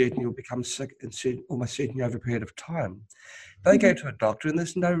almost certainly will become sick, and almost certainly over a period of time. They go to a doctor, and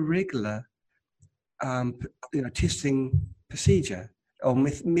there's no regular testing procedure or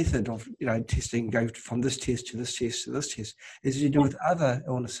method of testing. Go from this test to this test to this test, as you do with other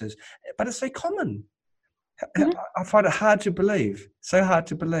illnesses. But it's so common. I find it hard to believe. So hard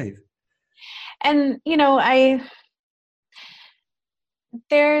to believe. And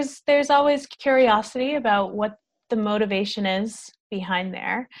there's always curiosity about what the motivation is behind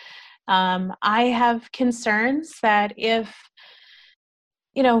there. I have concerns that if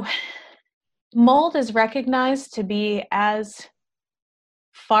mold is recognized to be as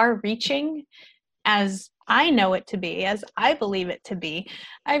far-reaching as I know it to be, as I believe it to be,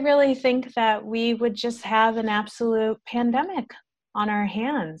 I really think that we would just have an absolute pandemic on our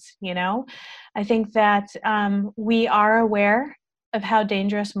hands. I think that we are aware of how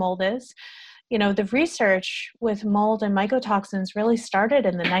dangerous mold is. The research with mold and mycotoxins really started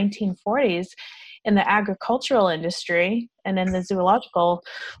in the 1940s in the agricultural industry and in the zoological,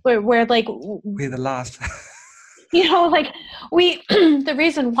 where we're the last. The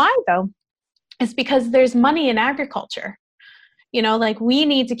reason why though is because there's money in agriculture. We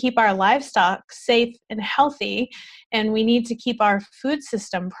need to keep our livestock safe and healthy, and we need to keep our food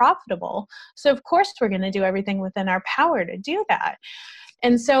system profitable. So of course we're going to do everything within our power to do that.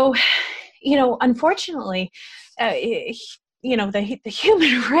 And so, unfortunately, the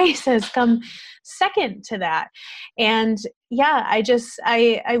human race has come second to that. And yeah,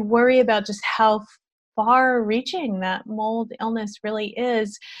 I worry about just how far-reaching that mold illness really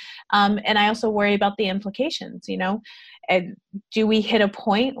is. And I also worry about the implications, and do we hit a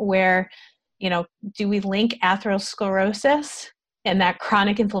point where, do we link atherosclerosis and that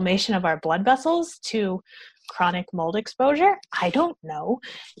chronic inflammation of our blood vessels to chronic mold exposure? I don't know.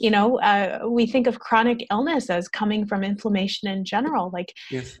 We think of chronic illness as coming from inflammation in general.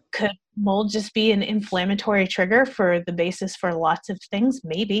 Could mold just be an inflammatory trigger for the basis for lots of things?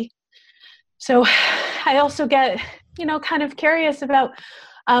 Maybe. So I also get, kind of curious about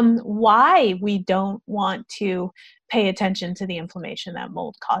why we don't want to pay attention to the inflammation that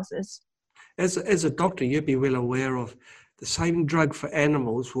mold causes. As a doctor, you'd be well aware of the same drug for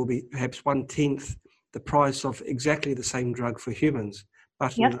animals will be perhaps 1/10 the price of exactly the same drug for humans,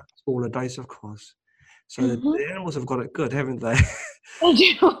 but in a smaller dose, of course. So the animals have got it good, haven't they? They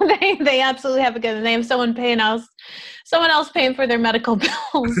do. They absolutely have it good, and they have someone else paying for their medical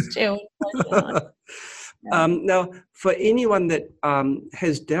bills too. Now, for anyone that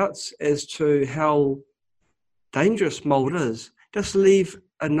has doubts as to how dangerous mold is, just leave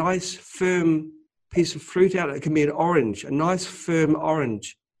a nice firm piece of fruit out. It can be an orange, a nice firm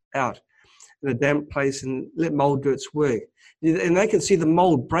orange out in a damp place, and let mold do its work. And they can see the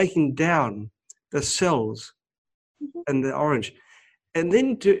mold breaking down the cells in the orange. And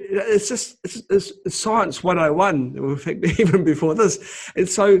then it's science 101, in fact, even before this. And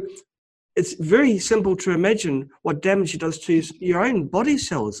so it's very simple to imagine what damage it does to your own body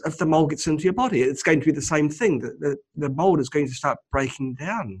cells. If the mold gets into your body, it's going to be the same thing. The mold is going to start breaking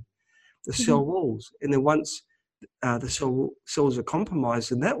down the cell walls. And then once the cells are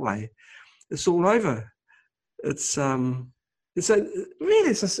compromised in that way, it's all over. It's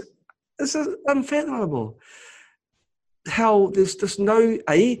unfathomable how there's just no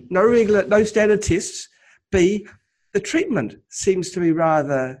standard tests. B, the treatment seems to be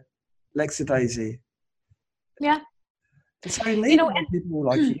rather lackadaisy. Yeah. So people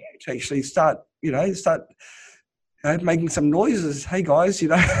like you to actually start making some noises. Hey guys,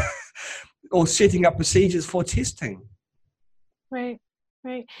 or setting up procedures for testing. Right.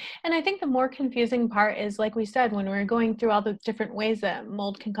 Right. And I think the more confusing part is, like we said, when we're going through all the different ways that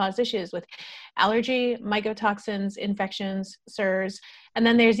mold can cause issues with allergy, mycotoxins, infections, SIRS, and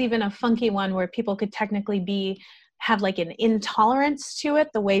then there's even a funky one where people could technically have like an intolerance to it,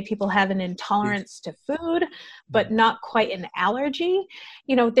 the way people have an intolerance to food, but not quite an allergy.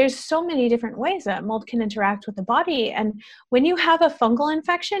 You know, there's so many different ways that mold can interact with the body. And when you have a fungal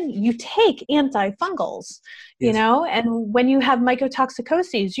infection, you take antifungals, you know, and when you have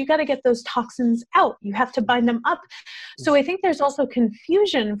mycotoxicoses, you got to get those toxins out. You have to bind them up. So I think there's also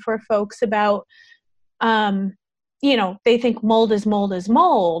confusion for folks about, you know, they think mold is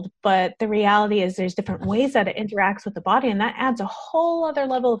mold, but the reality is there's different ways that it interacts with the body, and that adds a whole other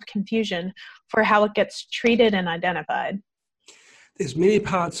level of confusion for how it gets treated and identified. There's many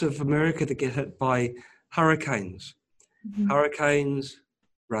parts of America that get hit by hurricanes. Hurricanes,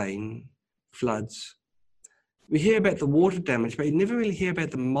 rain, floods. We hear about the water damage, but you never really hear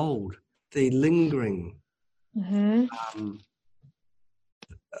about the mold, the lingering.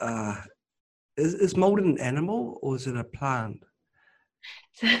 Is mold an animal or is it a plant?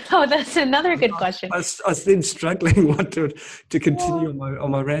 Oh, that's another good question. I was then struggling what to continue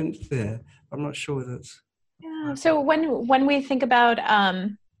on my rant there. I'm not sure that's... Yeah. So when we think about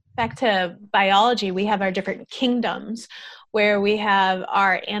back to biology, we have our different kingdoms, where we have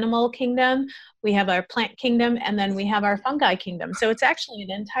our animal kingdom, we have our plant kingdom, and then we have our fungi kingdom. So it's actually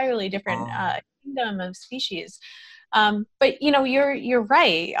an entirely different kingdom of species. But you know, you're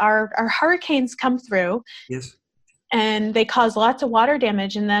right. Our hurricanes come through, yes, and they cause lots of water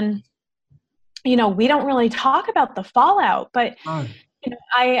damage, and then, you know, we don't really talk about the fallout. But you know,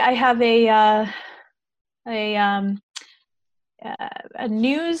 I have a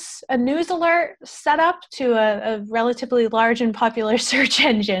news alert set up to a relatively large and popular search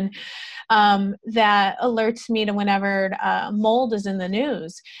engine that alerts me to whenever mold is in the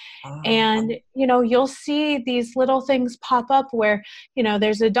news. And, you know, you'll see these little things pop up where, you know,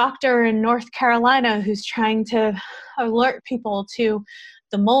 there's a doctor in North Carolina who's trying to alert people to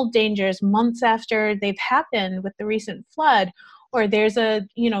the mold dangers months after they've happened with the recent flood. Or there's a,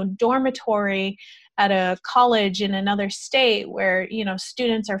 you know, dormitory at a college in another state where, you know,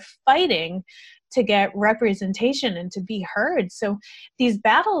 students are fighting to get representation and to be heard. So these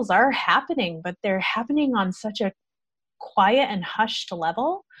battles are happening, but they're happening on such a quiet and hushed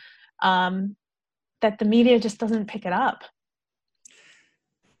level that the media just doesn't pick it up.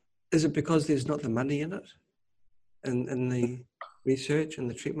 Is it because there's not the money in it, in the research and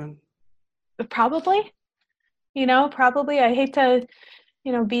the treatment? Probably. You know, probably. I hate to,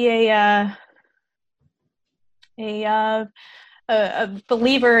 you know, be a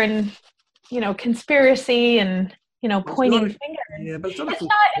believer in, you know, conspiracy and, you know, pointing fingers. Yeah, but it's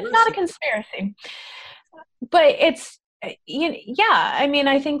not a conspiracy. But it's, yeah. I mean,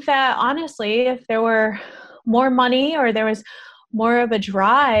 I think that honestly, if there were more money, or there was more of a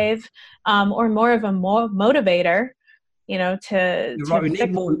drive, or more of a motivator, you know, to right. We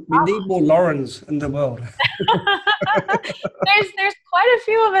need more Laurens in the world. There's quite a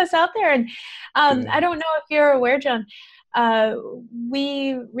few of us out there, and I don't know if you're aware, John.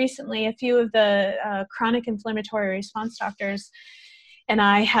 We recently, a few of the chronic inflammatory response doctors and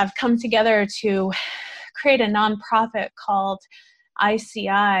I have come together to create a nonprofit called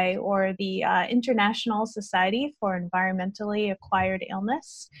ICI, or the International Society for Environmentally Acquired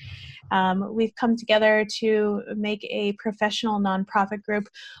Illness. We've come together to make a professional nonprofit group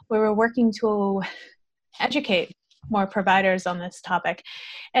where we're working to educate more providers on this topic.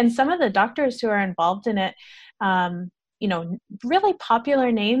 And some of the doctors who are involved in it, you know, really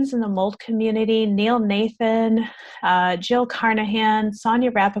popular names in the mold community: Neil Nathan, Jill Carnahan,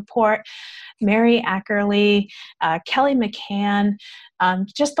 Sonia Rappaport, Mary Ackerley, Kelly McCann,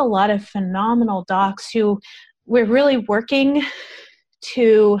 just a lot of phenomenal docs who we're really working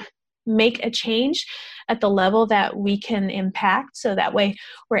to make a change at the level that we can impact. So that way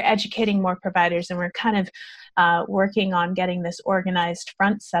we're educating more providers, and we're kind of working on getting this organized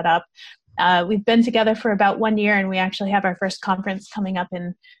front set up. We've been together for about 1 year, and we actually have our first conference coming up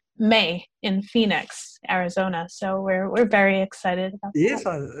in May in Phoenix, Arizona. So we're very excited about that.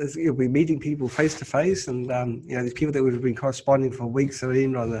 Yes, you'll be meeting people face to face, and you know, these people that we've been corresponding for weeks on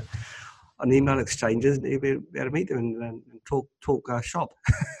email exchanges, and you'll be able to meet them and talk shop.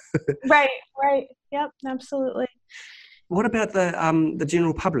 Right. Yep, absolutely. What about the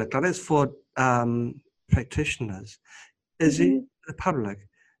general public? Like, that's for practitioners. Is it the public?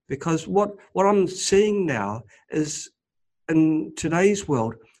 Because what I'm seeing now is, in today's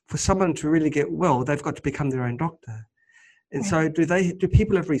world, for someone to really get well, they've got to become their own doctor. And so do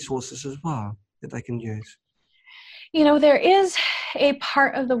people have resources as well that they can use? There is a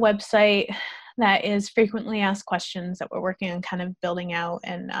part of the website that is frequently asked questions that we're working on kind of building out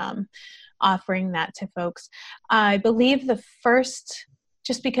and offering that to folks. I believe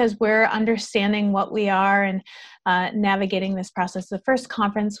just because we're understanding what we are and navigating this process, the first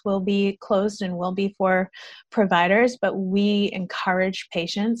conference will be closed and will be for providers, but we encourage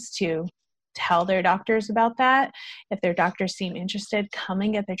patients to tell their doctors about that. If their doctors seem interested, come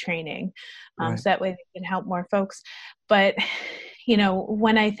and get their training. Right. So that way they can help more folks. But,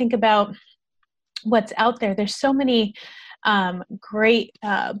 when I think about what's out there, there's so many great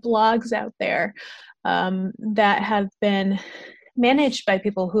blogs out there that have been managed by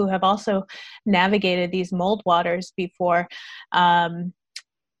people who have also navigated these mold waters before.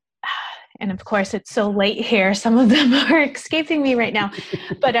 And of course, it's so late here. Some of them are escaping me right now.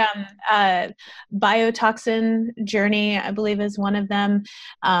 But Biotoxin Journey, I believe, is one of them.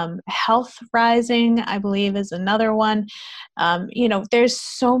 Health Rising, I believe, is another one. There's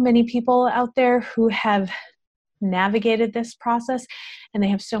so many people out there who have navigated this process, and they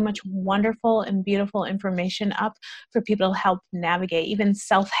have so much wonderful and beautiful information up for people to help navigate. Even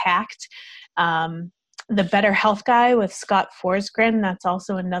Self-Hacked, the Better Health Guy with Scott Forsgren, that's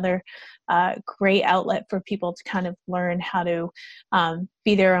also another great outlet for people to kind of learn how to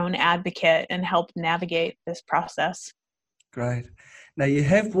be their own advocate and help navigate this process. Great. Now, you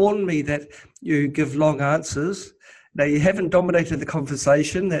have warned me that you give long answers. Now, you haven't dominated the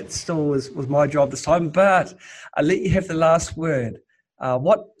conversation. That still was my job this time, but I'll let you have the last word.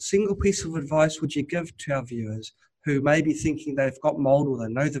 What single piece of advice would you give to our viewers who may be thinking they've got mold or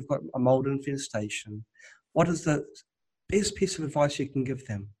they know they've got a mold infestation? What is the best piece of advice you can give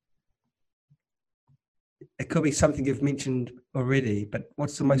them? It could be something you've mentioned already, but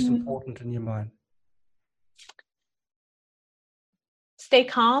what's the most important in your mind? Stay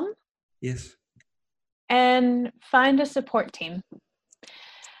calm. Yes. And find a support team.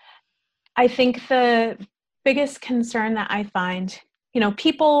 I think the biggest concern that I find,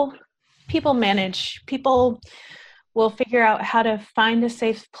 people manage. People will figure out how to find a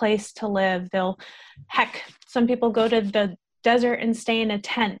safe place to live. Some people go to the desert and stay in a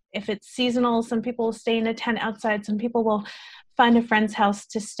tent. If it's seasonal, some people will stay in a tent outside. Some people will find a friend's house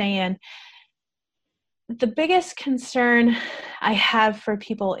to stay in. The biggest concern I have for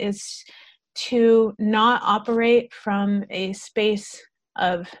people is to not operate from a space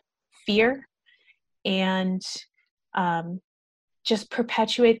of fear and just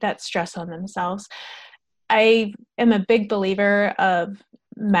perpetuate that stress on themselves. I am a big believer of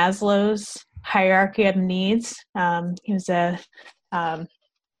Maslow's hierarchy of needs. He was a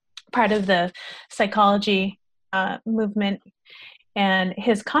part of the psychology movement, and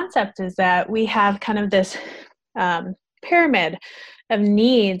his concept is that we have kind of this pyramid of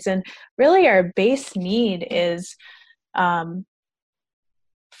needs, and really our base need is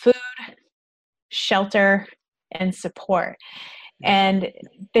food, shelter, and support. And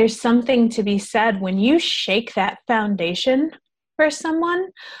there's something to be said when you shake that foundation for someone,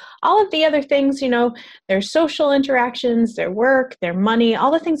 all of the other things, their social interactions, their work, their money,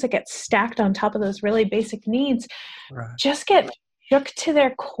 all the things that get stacked on top of those really basic needs, Right. just get shook to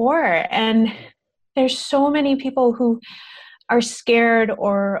their core. And there's so many people who are scared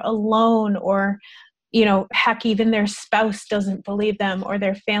or alone, or, heck, even their spouse doesn't believe them or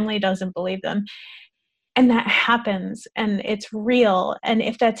their family doesn't believe them. And that happens, and it's real. And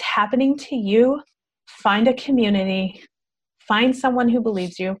if that's happening to you, find a community, find someone who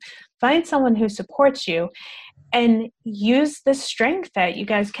believes you, find someone who supports you, and use the strength that you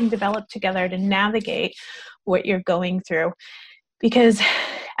guys can develop together to navigate what you're going through. Because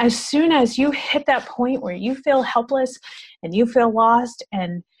as soon as you hit that point where you feel helpless and you feel lost,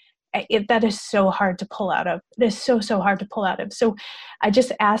 and that is so hard to pull out of. It is so hard to pull out of. So I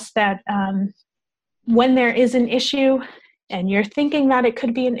just ask that when there is an issue and you're thinking that it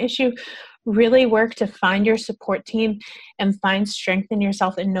could be an issue, really work to find your support team and find strength in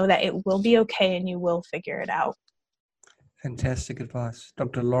yourself and know that it will be okay and you will figure it out. Fantastic advice.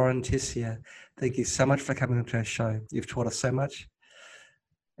 Dr. Lauren Tessier, thank you so much for coming onto our show. You've taught us so much.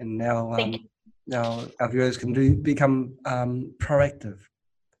 And now our viewers can become proactive.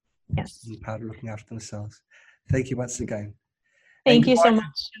 Yes. In part of looking after themselves. Thank you once again. Thank you so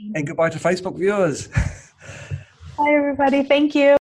much. And goodbye to Facebook viewers. Bye, everybody. Thank you.